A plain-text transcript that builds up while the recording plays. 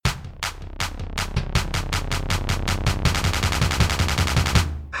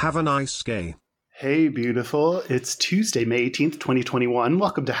Have a nice gay. Hey, beautiful. It's Tuesday, May 18th, 2021.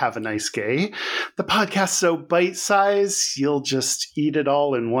 Welcome to Have a Nice Gay. The podcast's so bite-sized, you'll just eat it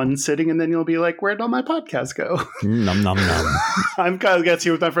all in one sitting, and then you'll be like, where'd all my podcasts go? Nom, nom, nom. I'm Kyle Getz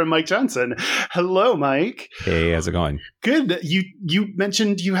here with my friend Mike Johnson. Hello, Mike. Hey, how's it going? Good. You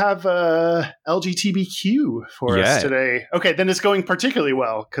mentioned you have LGBTQ for us today. Okay, then it's going particularly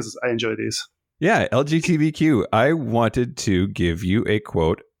well, because I enjoy these. Yeah, LGBTQ. I wanted to give you a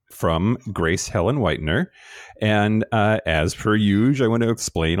quote from Grace Helen Whitener. And as per usual, I want to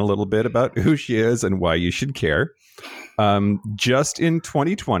explain a little bit about who she is and why you should care. Just in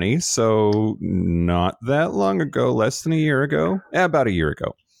 2020, so not that long ago, less than a year ago, about a year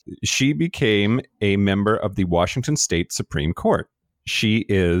ago, she became a member of the Washington State Supreme Court. She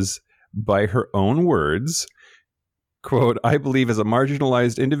is, by her own words, quote, I believe as a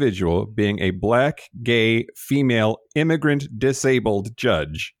marginalized individual, being a black, gay, female, immigrant, disabled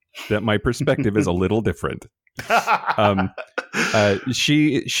judge, that my perspective is a little different.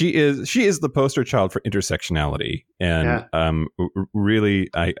 She is the poster child for intersectionality, and really,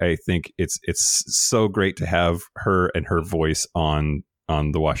 I think it's so great to have her and her voice on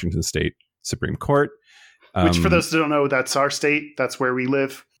the Washington State Supreme Court. Which, for those who don't know, that's our state. That's where we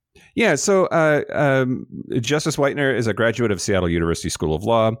live. Yeah. So Justice Whitener is a graduate of Seattle University School of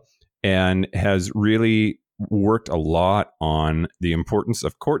Law and has really worked a lot on the importance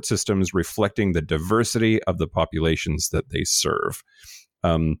of court systems reflecting the diversity of the populations that they serve.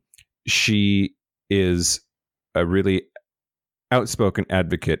 She is a really outspoken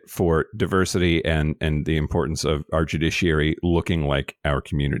advocate for diversity and the importance of our judiciary looking like our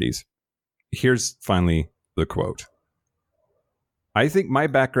communities. Here's finally the quote. I think my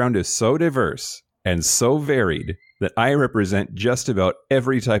background is so diverse and so varied that I represent just about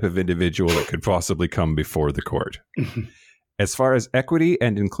every type of individual that could possibly come before the court. As far as equity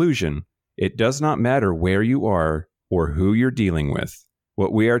and inclusion, it does not matter where you are or who you're dealing with.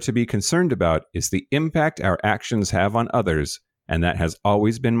 What we are to be concerned about is the impact our actions have on others, and that has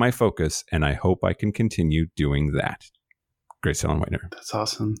always been my focus, and I hope I can continue doing that. Grace Helen Whitener. That's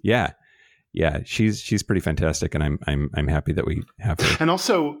awesome. Yeah, she's pretty fantastic, and I'm happy that we have her. And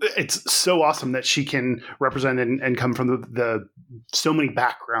also, it's so awesome that she can represent and come from the so many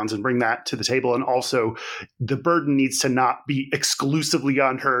backgrounds and bring that to the table. And also, the burden needs to not be exclusively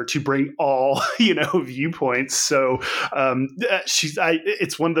on her to bring all viewpoints. So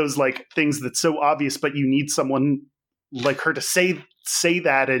it's one of those like things that's so obvious, but you need someone like her to say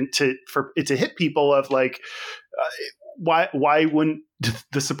that and for it to hit people of like. Why wouldn't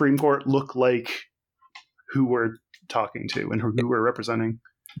the Supreme Court look like who we're talking to and who we're representing?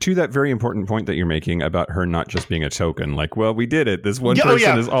 To that very important point that you're making about her not just being a token, like, well, we did it. This one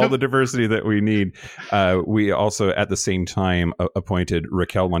person is all the diversity that we need. We also, at the same time, appointed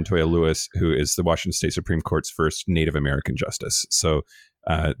Raquel Montoya Lewis, who is the Washington State Supreme Court's first Native American justice. So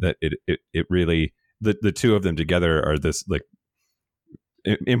that it really, the two of them together are this like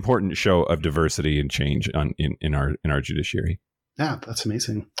important show of diversity and change in our judiciary. Yeah, that's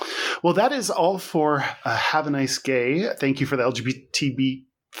amazing. Well, that is all for Have a Nice Gay. Thank you for the LGBTB.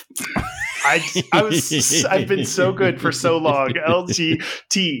 I've been so good for so long. LGBTQ.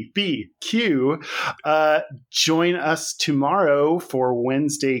 Join us tomorrow for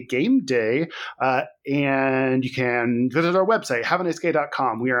Wednesday Game Day. And you can visit our website,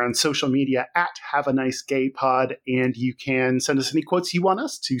 haveanicegay.com. We are on social media at Have a Nice Gay Pod, and you can send us any quotes you want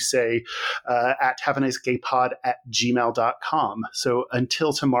us to say at haveanicegaypod@gmail.com. So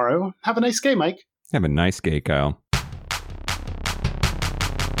until tomorrow, have a nice gay, Mike. Have a nice gay, Kyle.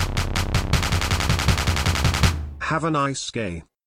 Have a nice gay.